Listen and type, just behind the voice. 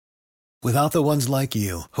Without the ones like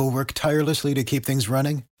you, who work tirelessly to keep things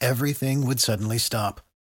running, everything would suddenly stop.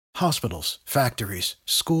 Hospitals, factories,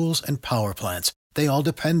 schools, and power plants, they all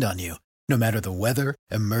depend on you. No matter the weather,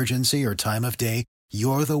 emergency, or time of day,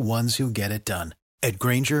 you're the ones who get it done. At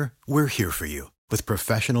Grainger, we're here for you with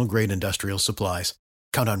professional-grade industrial supplies.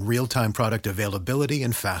 Count on real-time product availability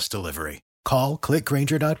and fast delivery. Call,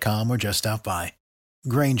 clickgrainger.com, or just stop by.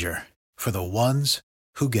 Grainger, for the ones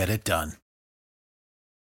who get it done.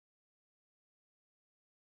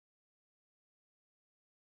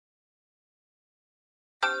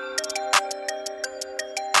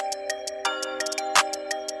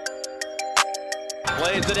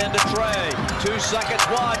 Plays it into Trey. 2 seconds,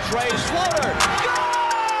 one. Trey's floater.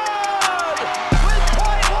 Good! With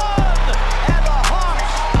 .1! And the Hawks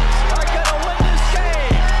are going to win this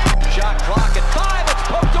game. Shot clock at 5. It's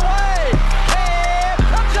poked away. Cam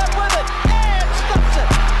comes up with it and stuffs it.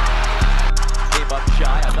 Came up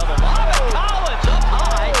shy. Another lob. Collins up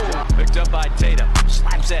high. Picked up by Tatum.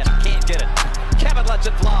 Slaps in. Can't get it. Kevin lets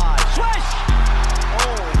it fly. Swish!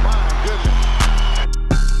 Oh, my goodness.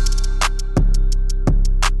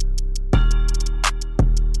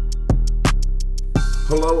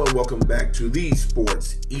 Hello and welcome back to the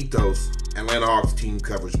Sports Ethos Atlanta Hawks Team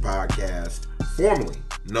Coverage Podcast, formerly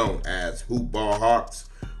known as Hoop Ball Hawks,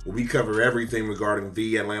 where we cover everything regarding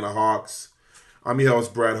the Atlanta Hawks. I'm your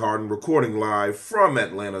host, Brad Harden, recording live from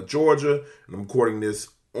Atlanta, Georgia, and I'm recording this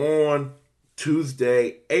on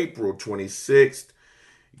Tuesday, April 26th.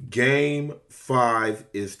 Game 5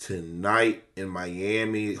 is tonight in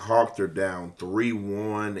Miami. Hawks are down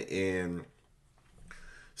 3-1, and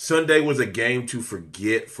Sunday was a game to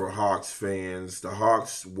forget for Hawks fans. The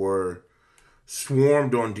Hawks were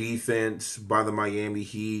swarmed on defense by the Miami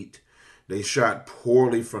Heat. They shot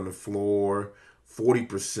poorly from the floor,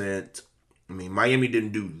 40%. I mean, Miami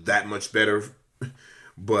didn't do that much better,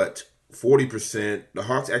 but 40%. The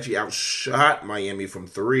Hawks actually outshot Miami from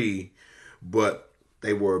 3, but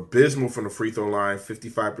they were abysmal from the free throw line,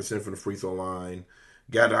 55% from the free throw line.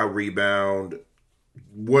 Got out rebound,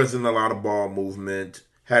 wasn't a lot of ball movement.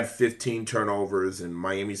 Had 15 turnovers, and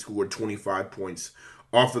Miami scored 25 points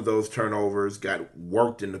off of those turnovers, got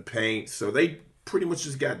worked in the paint. So they pretty much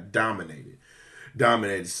just got dominated.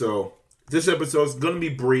 So this episode is going to be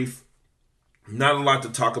brief. Not a lot to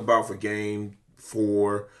talk about for Game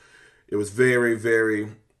 4. It was very,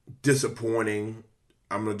 very disappointing.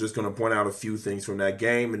 I'm just going to point out a few things from that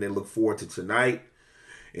game and then look forward to tonight.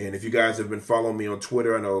 And if you guys have been following me on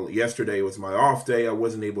Twitter, I know yesterday was my off day. I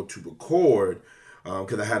wasn't able to record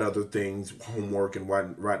because I had other things, homework and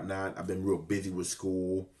whatnot. I've been real busy with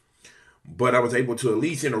school. But I was able to at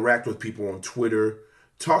least interact with people on Twitter,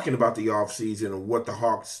 talking about the offseason and what the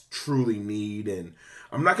Hawks truly need. And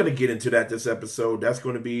I'm not going to get into that this episode. That's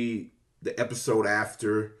going to be the episode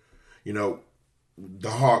after, the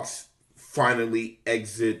Hawks finally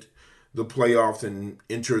exit the playoffs and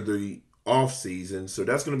enter the offseason. So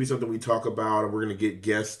that's going to be something we talk about. And we're going to get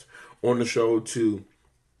guests on the show to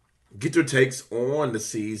get their takes on the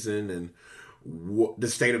season and the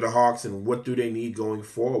state of the Hawks and what do they need going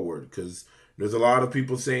forward. Because there's a lot of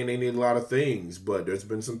people saying they need a lot of things, but there's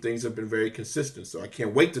been some things that have been very consistent. So I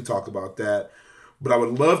can't wait to talk about that. But I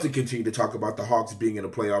would love to continue to talk about the Hawks being in the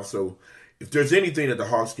playoffs. So if there's anything that the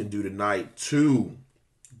Hawks can do tonight to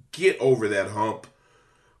get over that hump,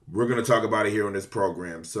 we're going to talk about it here on this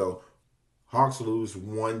program. So Hawks lose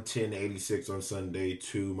 110-86 on Sunday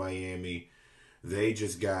to Miami. They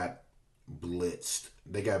just got blitzed.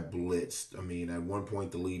 I mean, at one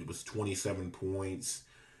point the lead was 27 points.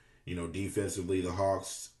 Defensively, the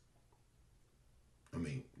Hawks,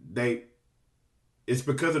 it's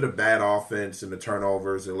because of the bad offense and the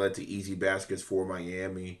turnovers that led to easy baskets for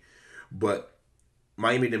Miami. But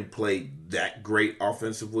Miami didn't play that great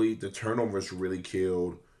offensively. The turnovers really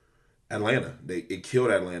killed Atlanta. It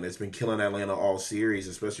killed Atlanta. It's been killing Atlanta all series,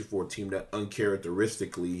 especially for a team that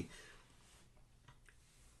uncharacteristically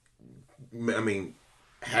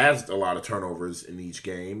has a lot of turnovers in each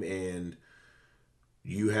game, and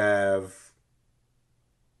you have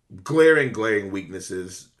glaring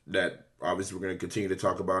weaknesses that obviously we're going to continue to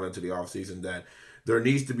talk about into the offseason, that there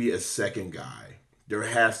needs to be a second guy. There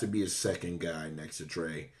has to be a second guy next to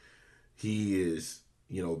Trey. He is,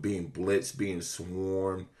 being blitzed, being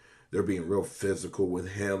swarmed. They're being real physical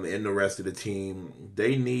with him and the rest of the team.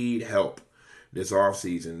 They need help this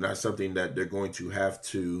offseason. That's something that they're going to have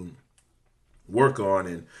to work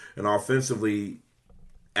on. And offensively,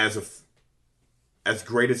 as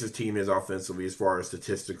great as his team is offensively, as far as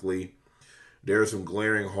statistically, there are some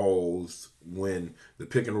glaring holes when the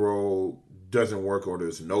pick and roll doesn't work or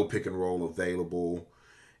there's no pick and roll available.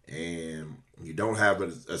 and you don't have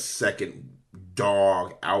a second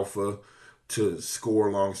dog alpha to score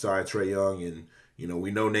alongside Trae Young. And,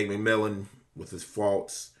 we know Nate McMillan, with his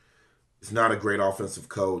faults, is not a great offensive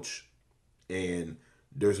coach. And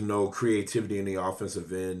there's no creativity in the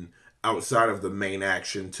offensive end outside of the main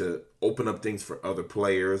action to open up things for other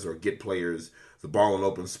players or get players the ball in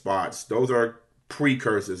open spots. Those are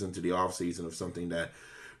precursors into the offseason of something that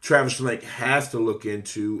Travis Schlenk has to look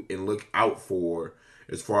into and look out for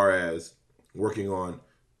as far as working on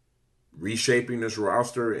reshaping this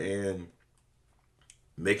roster and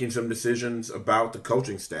making some decisions about the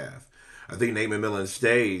coaching staff. I think Nate McMillan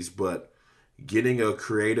stays, but getting a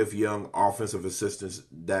creative young offensive assistant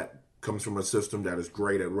that comes from a system that is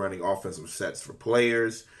great at running offensive sets for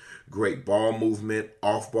players, great ball movement,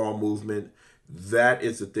 off-ball movement, that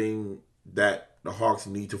is the thing that the Hawks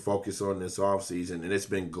need to focus on this offseason, and it's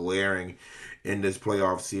been glaring in this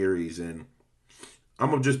playoff series. And I'm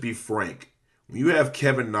going to just be frank. When you have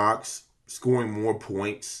Kevin Knox scoring more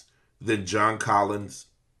points than John Collins,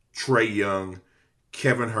 Trae Young,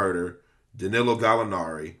 Kevin Huerter, Danilo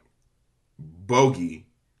Gallinari, Bogey,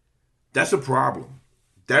 that's a problem.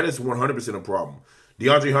 That is 100% a problem.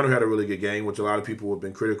 DeAndre Hunter had a really good game, which a lot of people have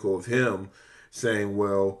been critical of him, saying,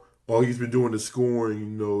 well, all he's been doing is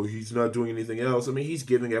scoring, he's not doing anything else. I mean, he's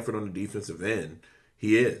giving effort on the defensive end.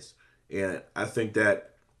 He is. And I think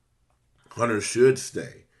that Hunter should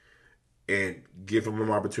stay and give him an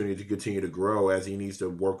opportunity to continue to grow as he needs to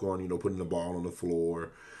work on, putting the ball on the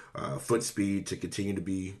floor, foot speed to continue to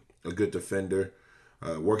be a good defender,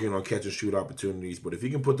 working on catch and shoot opportunities. But if he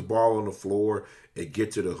can put the ball on the floor and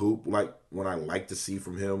get to the hoop, like what I like to see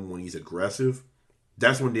from him when he's aggressive,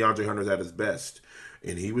 that's when DeAndre Hunter's at his best.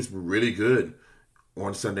 And he was really good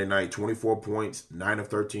on Sunday night. 24 points, 9 of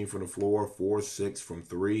 13 from the floor, 4-6 from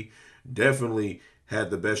 3. Definitely had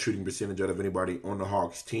the best shooting percentage out of anybody on the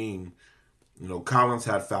Hawks team. Collins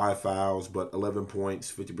had 5 fouls, but 11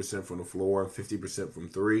 points, 50% from the floor, 50% from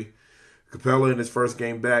 3. Capella in his first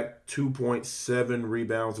game back, 2.7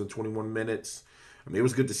 rebounds in 21 minutes. I mean, it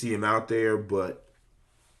was good to see him out there, but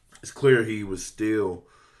it's clear he was still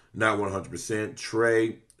not 100%.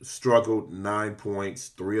 Trae struggled, 9 points,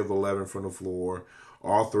 3 of 11 from the floor.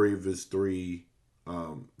 All 3 of his 3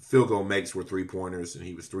 field goal makes were 3-pointers, and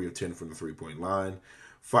he was 3 of 10 from the 3-point line.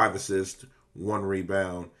 5 assists, 1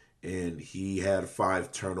 rebound, and he had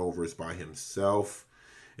 5 turnovers by himself.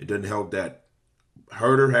 It doesn't help that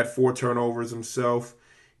Huerter had 4 turnovers himself,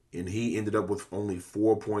 and he ended up with only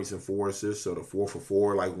 4 points and 4 assists, so the 4 for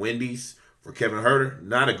 4 like Wendy's. For Kevin Huerter,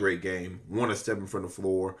 not a great game. 1 of 7 from the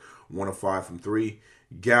floor, 1 of 5 from 3.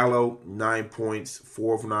 Gallo, 9 points,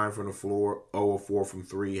 4 of 9 from the floor, 0 of 4 from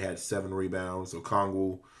 3, had 7 rebounds.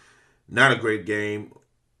 Okongwu, not a great game,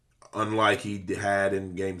 unlike he had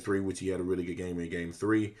in Game 3, which he had a really good game in Game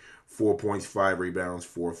 3. 4 points, 5 rebounds,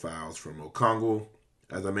 4 fouls from Okongwu.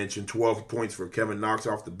 As I mentioned, 12 points for Kevin Knox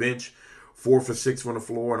off the bench, 4 for 6 from the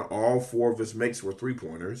floor, and all 4 of his makes were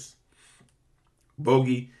 3-pointers.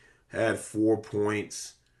 Bogey had 4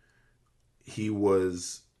 points. He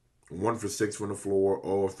was 1 for 6 from the floor,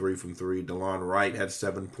 0 of 3 from 3. DeLon Wright had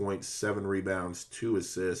 7 points, 7 rebounds, 2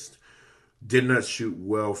 assists. Did not shoot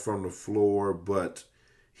well from the floor, but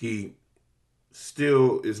he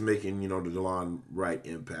still is making, the DeLon Wright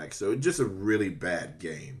impact. So just a really bad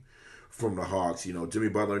game from the Hawks. Jimmy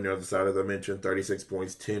Butler on the other side, as I mentioned, 36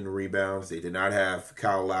 points, 10 rebounds. They did not have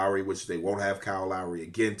Kyle Lowry, which they won't have Kyle Lowry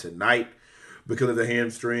again tonight because of the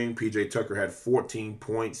hamstring. PJ Tucker had 14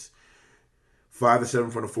 points, 5 of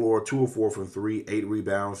 7 from the floor, 2 of 4 from 3, 8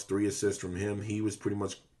 rebounds, 3 assists from him. He was pretty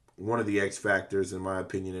much one of the X factors, in my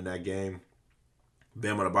opinion, in that game.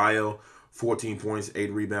 Bam Adebayo, 14 points,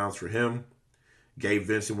 8 rebounds for him. Gabe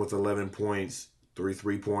Vincent with 11 points, 3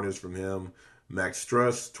 3-pointers from him. Max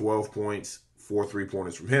Struss, 12 points, 4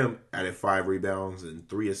 3-pointers from him, added 5 rebounds and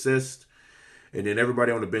 3 assists. And then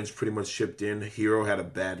everybody on the bench pretty much chipped in. Hero had a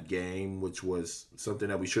bad game, which was something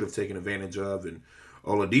that we should have taken advantage of. And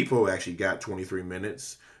Oladipo actually got 23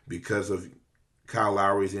 minutes because of Kyle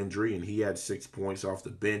Lowry's injury, and he had 6 points off the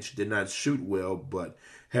bench. Did not shoot well, but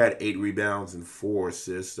had 8 rebounds and 4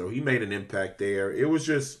 assists. So he made an impact there. It was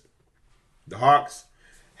just the Hawks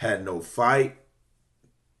had no fight.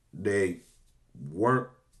 They weren't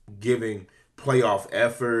giving playoff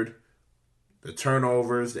effort. The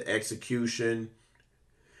turnovers, the execution,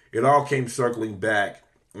 it all came circling back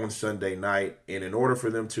on Sunday night. And in order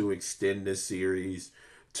for them to extend this series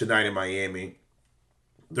tonight in Miami,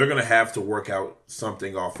 they're going to have to work out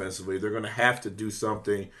something offensively. They're going to have to do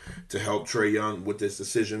something to help Trae Young with this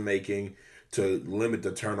decision-making, to limit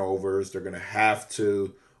the turnovers. They're going to have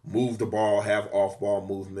to move the ball, have off-ball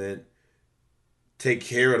movement, take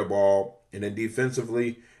care of the ball. And then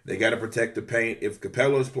defensively, they got to protect the paint. If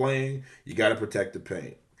Capella's playing, you got to protect the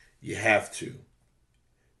paint. You have to.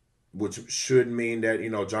 Which should mean that,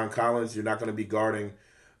 John Collins, you're not going to be guarding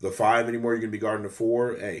the 5 anymore. You're going to be guarding the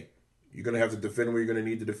 4. Hey, you're going to have to defend where you're going to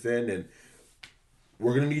need to defend. And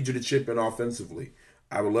we're going to need you to chip in offensively.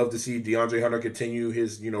 I would love to see DeAndre Hunter continue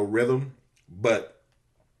his, rhythm. But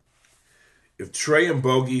if Trey and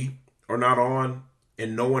Bogey are not on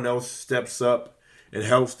and no one else steps up and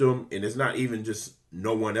helps them, and it's not even just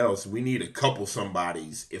no one else, we need a couple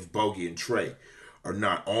somebodies if Bogey and Trey are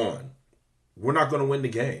not on. We're not going to win the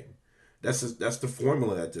game. That's the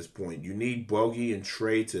formula at this point. You need Bogey and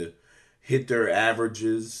Trey to hit their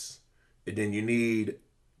averages, and then you need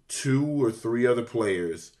 2 or 3 other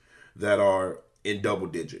players that are in double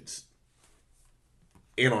digits.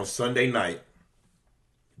 And on Sunday night,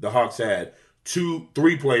 the Hawks had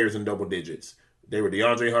 3 players in double digits. They were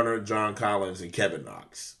DeAndre Hunter, John Collins, and Kevin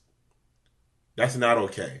Knox. That's not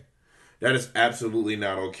okay. That is absolutely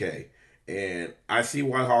not okay. And I see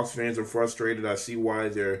why Hawks fans are frustrated. I see why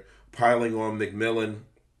they're piling on McMillan.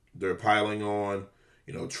 They're piling on,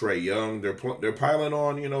 Trae Young. They're piling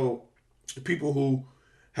on, the people who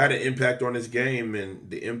had an impact on this game. And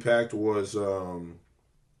the impact was,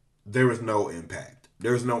 there was no impact.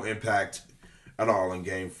 There was no impact at all in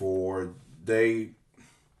Game 4. It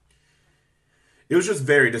was just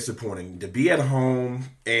very disappointing to be at home.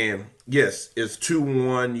 And yes, it's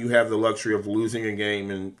 2-1. You have the luxury of losing a game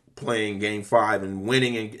and playing Game 5 and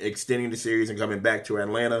winning and extending the series and coming back to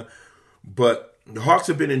Atlanta. But the Hawks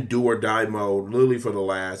have been in do-or-die mode literally for the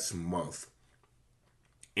last month.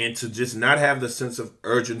 And to just not have the sense of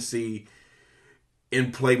urgency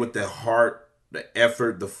in play with the heart, the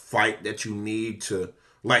effort, the fight that you need to,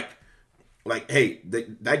 hey,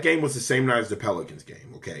 that game was the same night as the Pelicans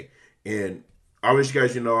game, okay? And obviously,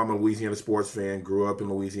 guys, I'm a Louisiana sports fan, grew up in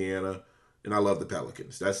Louisiana, and I love the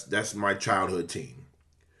Pelicans. That's my childhood team.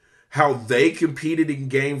 How they competed in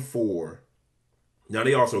Game 4. Now,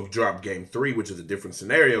 they also dropped Game 3, which is a different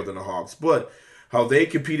scenario than the Hawks. But how they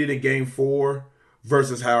competed in Game 4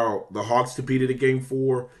 versus how the Hawks competed in Game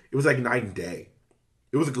 4, it was like night and day.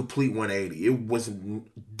 It was a complete 180. It was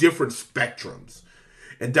different spectrums.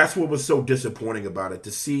 And that's what was so disappointing about it,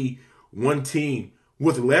 to see one team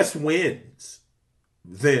with less wins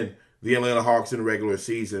than the Atlanta Hawks in the regular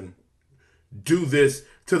season do this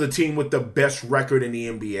to the team with the best record in the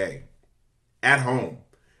NBA at home,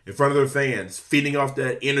 in front of their fans, feeding off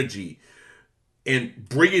that energy and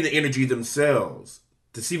bringing the energy themselves.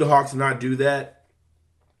 To see the Hawks not do that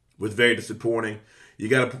was very disappointing. You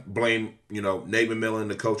got to blame, Nate McMillan,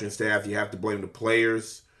 the coaching staff. You have to blame the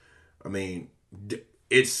players. I mean,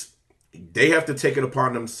 they have to take it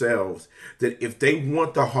upon themselves that if they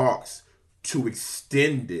want the Hawks to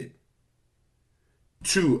extend it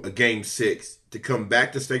to a Game 6, to come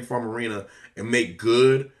back to State Farm Arena and make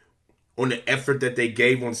good on the effort that they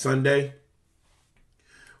gave on Sunday,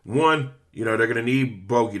 one, they're going to need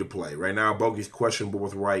Bogey to play. Right now, Bogey's questionable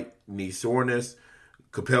with right knee soreness.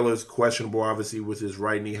 Capella's questionable, obviously, with his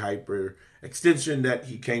right knee hyperextension that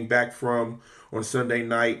he came back from on Sunday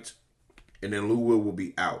night. And then Lou will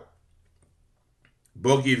be out.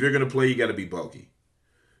 Bogey, if you're going to play, you got to be Bogey.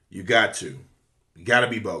 You got to. You got to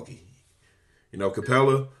be Bogey.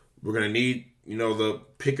 Capella, we're going to need, the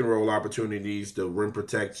pick and roll opportunities, the rim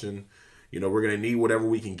protection. We're going to need whatever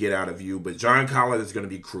we can get out of you. But John Collins is going to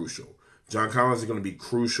be crucial. John Collins is going to be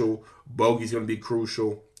crucial. Bogey's going to be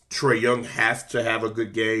crucial. Trae Young has to have a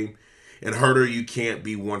good game. And Huerter, you can't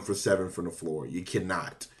be 1 for 7 from the floor. You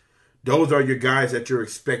cannot. Those are your guys that you're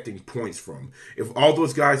expecting points from. If all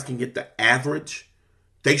those guys can get the average,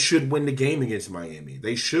 they should win the game against Miami.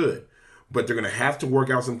 They should. But they're going to have to work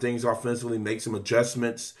out some things offensively, make some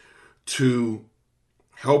adjustments to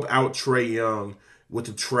help out Trae Young with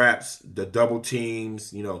the traps, the double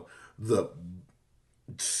teams, the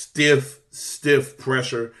stiff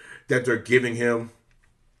pressure that they're giving him.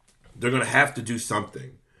 They're going to have to do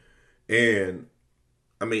something. And,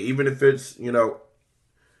 I mean, even if it's,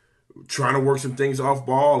 trying to work some things off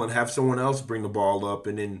ball and have someone else bring the ball up,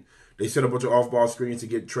 and then they set a bunch of off ball screens to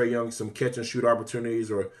get Trae Young some catch and shoot opportunities,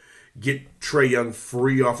 or get Trae Young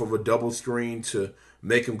free off of a double screen to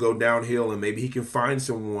make him go downhill, and maybe he can find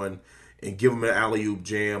someone and give him an alley-oop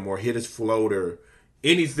jam or hit his floater.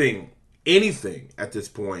 Anything at this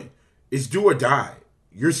point is do or die.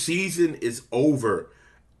 Your season is over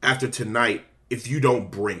after tonight if you don't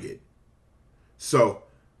bring it. So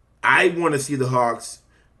I want to see the Hawks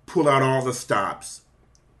pull out all the stops,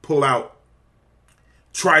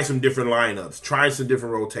 try some different lineups, try some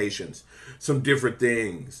different rotations, some different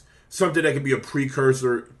things, something that could be a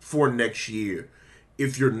precursor for next year.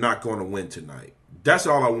 if you're not going to win tonight. That's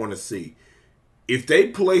all I want to see. If they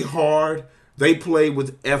play hard, they play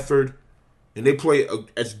with effort, and they play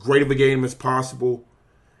as great of a game as possible,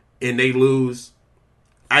 and they lose,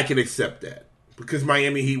 I can accept that. Because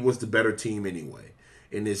Miami Heat was the better team anyway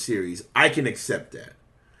in this series. I can accept that.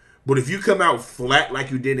 But if you come out flat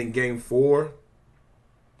like you did in Game 4,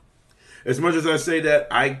 as much as I say that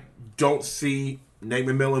I don't see Nate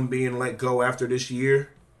McMillan being let go after this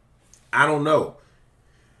year, I don't know.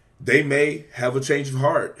 They may have a change of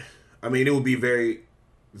heart. I mean, it would be very,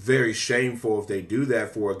 very shameful if they do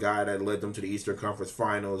that for a guy that led them to the Eastern Conference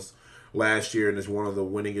Finals last year and is one of the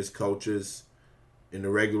winningest coaches in the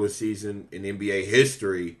regular season in NBA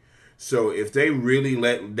history. So if they really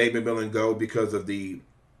let Nate McMillan go because of the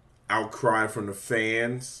outcry from the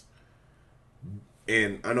fans,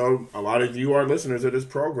 and I know a lot of you are listeners of this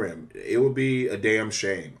program, it would be a damn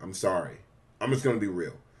shame. I'm sorry. I'm just going to be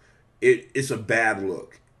real. It's a bad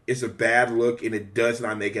look. It's a bad look, and it does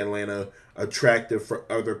not make Atlanta attractive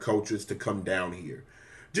for other coaches to come down here.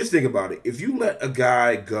 Just think about it. If you let a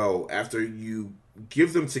guy go after you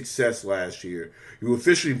give them success last year, you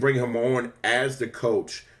officially bring him on as the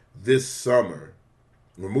coach this summer,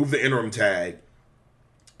 remove the interim tag,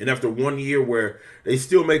 and after 1 year where they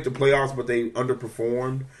still make the playoffs but they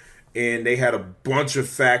underperformed, and they had a bunch of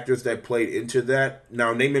factors that played into that.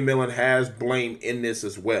 Now, Nate McMillan has blame in this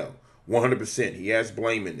as well. 100%. He has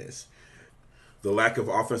blame in this. The lack of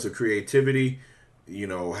offensive creativity,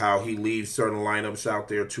 how he leaves certain lineups out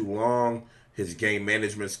there too long, his game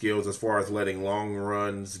management skills as far as letting long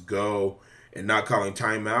runs go and not calling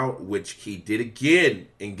timeout, which he did again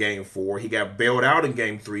in Game 4. He got bailed out in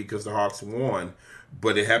Game 3 because the Hawks won,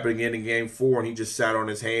 but it happened again in Game 4, and he just sat on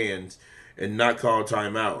his hands and not called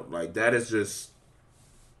timeout. Like, that is just,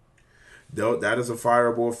 that is a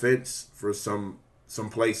fireable offense for some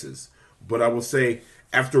places. But I will say,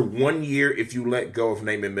 after 1 year, if you let go of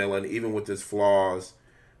Nate McMillan, even with his flaws,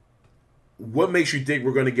 what makes you think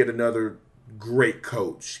we're going to get another great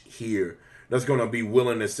coach here that's going to be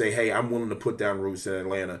willing to say, hey, I'm willing to put down roots in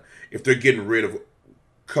Atlanta if they're getting rid of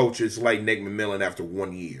coaches like Nate McMillan after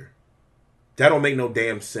 1 year? That don't make no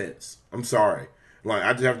damn sense. I'm sorry. Like,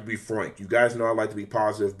 I just have to be frank. You guys know I like to be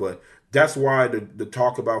positive, but that's why the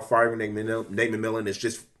talk about firing Nate McMillan is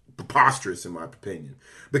just preposterous in my opinion,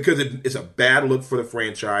 because it's a bad look for the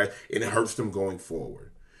franchise and it hurts them going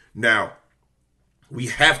forward. Now, we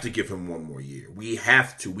have to give him 1 more year. We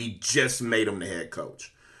have to. We just made him the head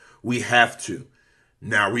coach. We have to.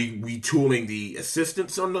 Now, retooling the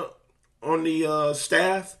assistants on the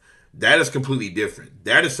staff, that is completely different.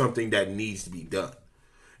 That is something that needs to be done.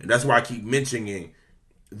 And that's why I keep mentioning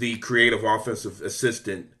the creative offensive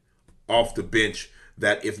assistant off the bench,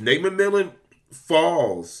 that if Nate McMillan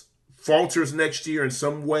falters next year in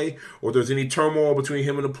some way, or there's any turmoil between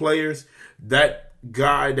him and the players, that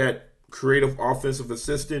guy, that creative offensive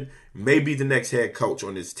assistant, may be the next head coach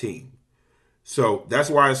on this team. So that's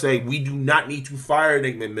why I say we do not need to fire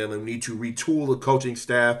Nate McMillan. We need to retool the coaching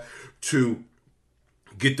staff to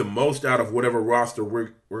get the most out of whatever roster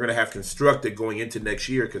we're going to have constructed going into next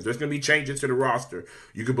year, because there's going to be changes to the roster.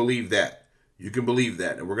 You can believe that. You can believe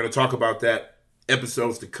that. And we're going to talk about that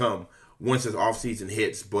episodes to come once this offseason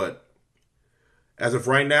hits. But as of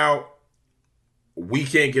right now, we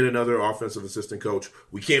can't get another offensive assistant coach.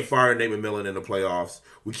 We can't fire Nate McMillan in the playoffs.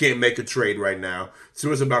 We can't make a trade right now.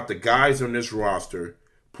 So it's about the guys on this roster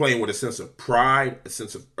playing with a sense of pride, a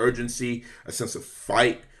sense of urgency, a sense of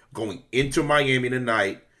fight, going into Miami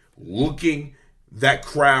tonight, looking that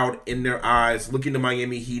crowd in their eyes, looking the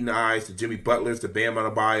Miami Heat in the eyes, the Jimmy Butlers, the Bam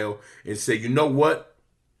Adebayo, and say, you know what?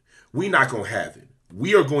 We're not going to have it.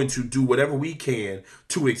 We are going to do whatever we can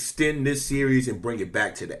to extend this series and bring it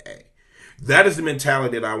back to the A. That is the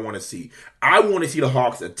mentality that I want to see. I want to see the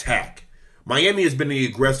Hawks attack. Miami has been the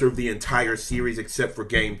aggressor of the entire series except for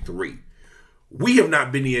Game 3. We have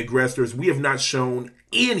not been the aggressors. We have not shown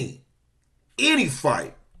any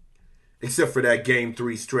fight except for that Game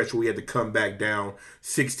 3 stretch where we had to come back down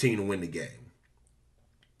 16 to win the game.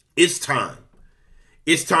 It's time.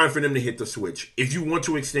 It's time for them to hit the switch. If you want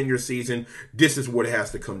to extend your season, this is what it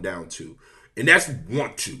has to come down to. And that's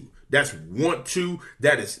want to. That's want to.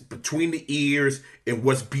 That is between the ears and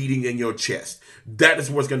what's beating in your chest. That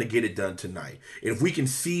is what's going to get it done tonight. And if we can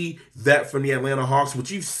see that from the Atlanta Hawks,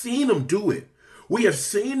 which you've seen them do it. We have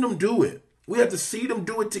seen them do it. We have to see them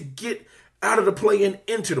do it to get out of the play-in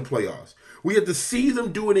into the playoffs. We have to see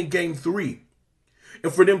them do it in Game 3.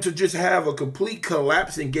 And for them to just have a complete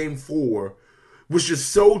collapse in Game 4 was just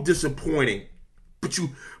so disappointing. But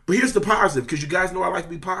here's the positive, because you guys know I like to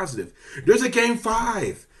be positive. There's a Game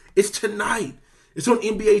 5. It's tonight. It's on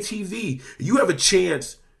NBA TV. You have a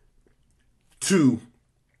chance to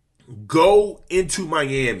go into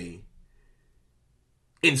Miami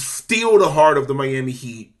and steal the heart of the Miami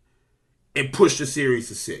Heat and push the series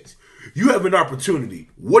to 6. You have an opportunity.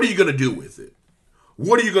 What are you going to do with it?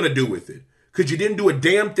 What are you going to do with it? Because you didn't do a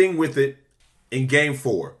damn thing with it in Game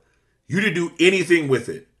 4. You didn't do anything with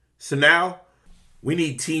it. So now we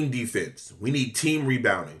need team defense. We need team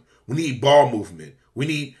rebounding. We need ball movement. We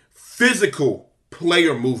need physical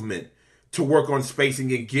player movement to work on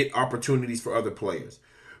spacing and get opportunities for other players.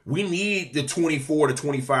 We need the 24 to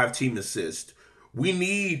 25 team assist. We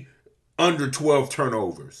need under 12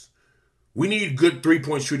 turnovers. We need good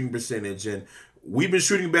three-point shooting percentage. And we've been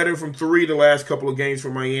shooting better from 3 the last couple of games for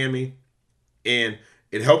Miami. And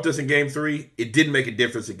it helped us in Game 3. It didn't make a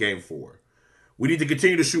difference in Game 4. We need to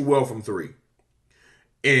continue to shoot well from 3.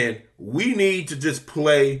 And we need to just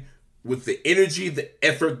play with the energy, the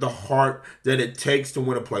effort, the heart that it takes to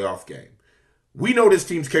win a playoff game. We know this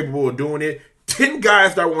team's capable of doing it. 10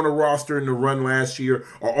 guys that were on the roster in the run last year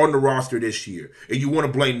are on the roster this year. And you want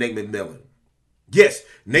to blame Nate McMillan. Yes,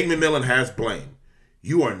 Nate McMillan has blame.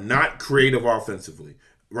 You are not creative offensively.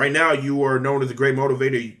 Right now, you are known as a great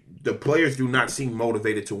motivator. The players do not seem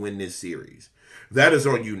motivated to win this series. That is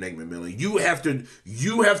on you, Nate McMillan. You have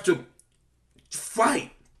to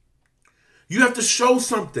fight. You have to show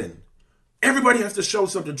something. Everybody has to show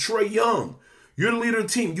something. Trae Young, you're the leader of the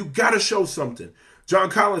team. You got to show something. John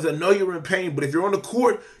Collins, I know you're in pain, but if you're on the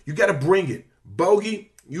court, you got to bring it.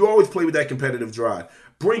 Bogey, you always play with that competitive drive.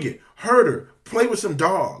 Bring it. Herder, play with some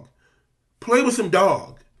dog. Play with some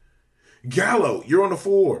dog. Gallo, you're on the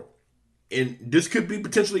floor. And this could be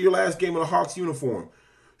potentially your last game in a Hawks uniform.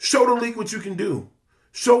 Show the league what you can do.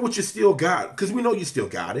 Show what you still got, because we know you still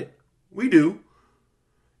got it. We do.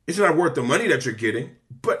 It's not worth the money that you're getting,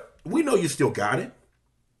 but we know you still got it.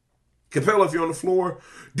 Capella, if you're on the floor,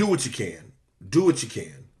 do what you can. Do what you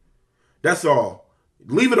can. That's all.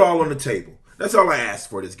 Leave it all on the table. That's all I ask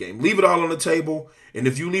for this game. Leave it all on the table, and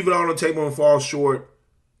if you leave it all on the table and fall short,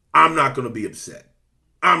 I'm not going to be upset.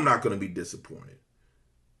 I'm not going to be disappointed.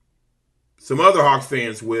 Some other Hawks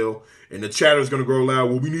fans will, and the chatter is going to grow loud.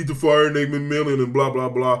 Well, we need to fire Nate McMillan and blah, blah,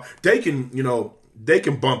 blah. They can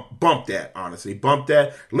bump that, honestly. Bump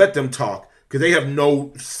that. Let them talk, because they have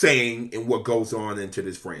no saying in what goes on into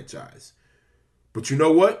this franchise. But you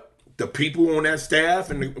know what? The people on that staff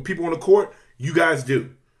and the people on the court, you guys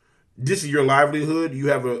do. This is your livelihood. You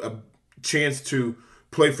have a chance to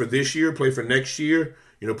play for this year, play for next year,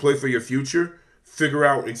 play for your future. Figure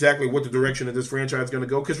out exactly what the direction of this franchise is going to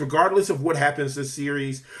go. Because regardless of what happens this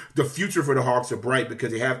series, the future for the Hawks are bright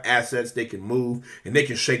because they have assets they can move and they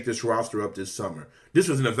can shake this roster up this summer. This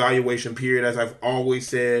was an evaluation period, as I've always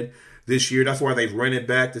said, this year. That's why they've run it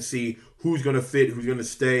back to see who's going to fit, who's going to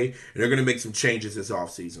stay, and they're going to make some changes this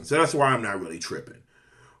offseason. So that's why I'm not really tripping.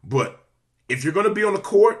 But if you're going to be on the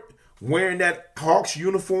court wearing that Hawks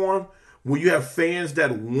uniform where you have fans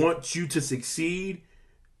that want you to succeed,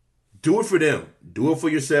 do it for them. Do it for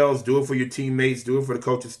yourselves. Do it for your teammates. Do it for the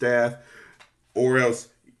coaching staff. Or else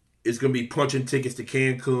it's going to be punching tickets to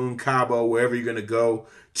Cancun, Cabo, wherever you're going to go,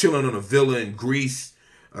 chilling on a villa in Greece.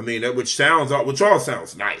 I mean, which all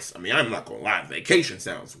sounds nice. I mean, I'm not going to lie. Vacation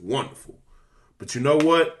sounds wonderful. But you know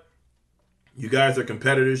what? You guys are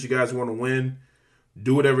competitors. You guys want to win.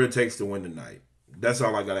 Do whatever it takes to win tonight. That's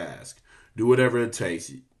all I got to ask. Do whatever it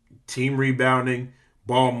takes. Team rebounding,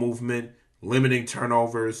 ball movement, limiting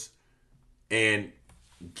turnovers, and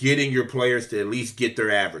getting your players to at least get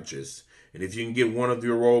their averages. And if you can get one of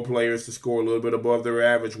your role players to score a little bit above their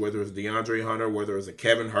average, whether it's DeAndre Hunter, whether it's a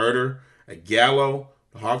Kevin Huerter, a Gallo,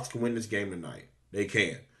 the Hawks can win this game tonight. They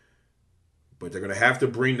can. But they're going to have to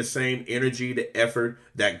bring the same energy, the effort,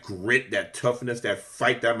 that grit, that toughness, that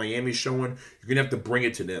fight that Miami's showing. You're going to have to bring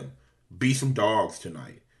it to them. Be some dogs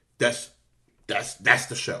tonight. That's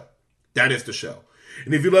the show. That is the show.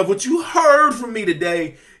 And if you love what you heard from me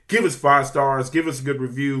today, give us 5 stars. Give us a good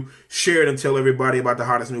review. Share it and tell everybody about the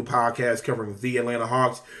hottest new podcast covering the Atlanta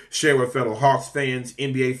Hawks. Share with fellow Hawks fans,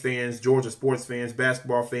 NBA fans, Georgia sports fans,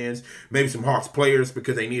 basketball fans, maybe some Hawks players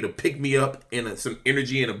because they need a pick-me-up and some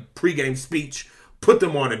energy in a pregame speech. Put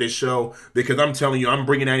them on to this show because I'm telling you, I'm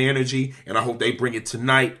bringing that energy, and I hope they bring it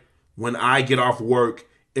tonight when I get off work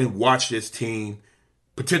and watch this team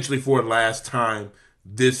potentially for the last time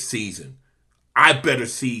this season. I better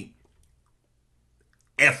see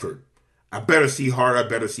effort. I better see heart. I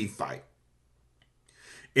better see fight.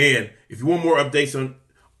 And if you want more updates on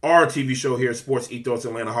our TV show here at Sports Ethos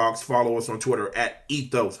Atlanta Hawks, follow us on Twitter at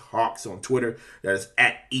Ethos Hawks on Twitter. That is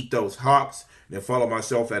at Ethos Hawks. And then follow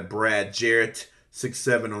myself at Brad Jarrett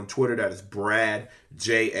Jarrett67 on Twitter. That is Brad,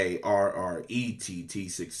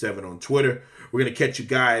 JARRETT67 on Twitter. We're going to catch you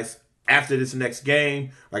guys after this next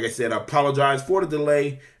game. Like I said, I apologize for the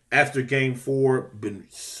delay after game 4. Been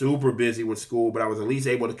super busy with school, but I was at least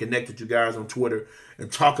able to connect with you guys on Twitter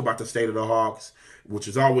and talk about the state of the Hawks, which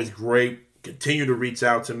is always great. Continue to reach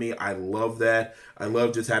out to me. I love that. I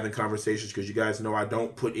love just having conversations because you guys know I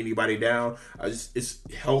don't put anybody down. It's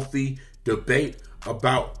healthy debate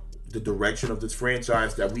about the direction of this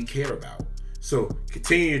franchise that we care about. So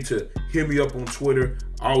continue to hit me up on Twitter.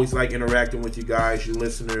 I always like interacting with you guys, you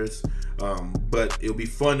listeners. But it'll be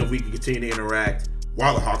fun if we can continue to interact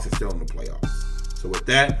while the Hawks are still in the playoffs. So with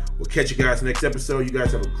that, we'll catch you guys next episode. You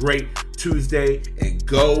guys have a great Tuesday, and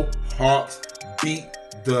go Hawks, beat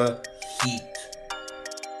the Heat.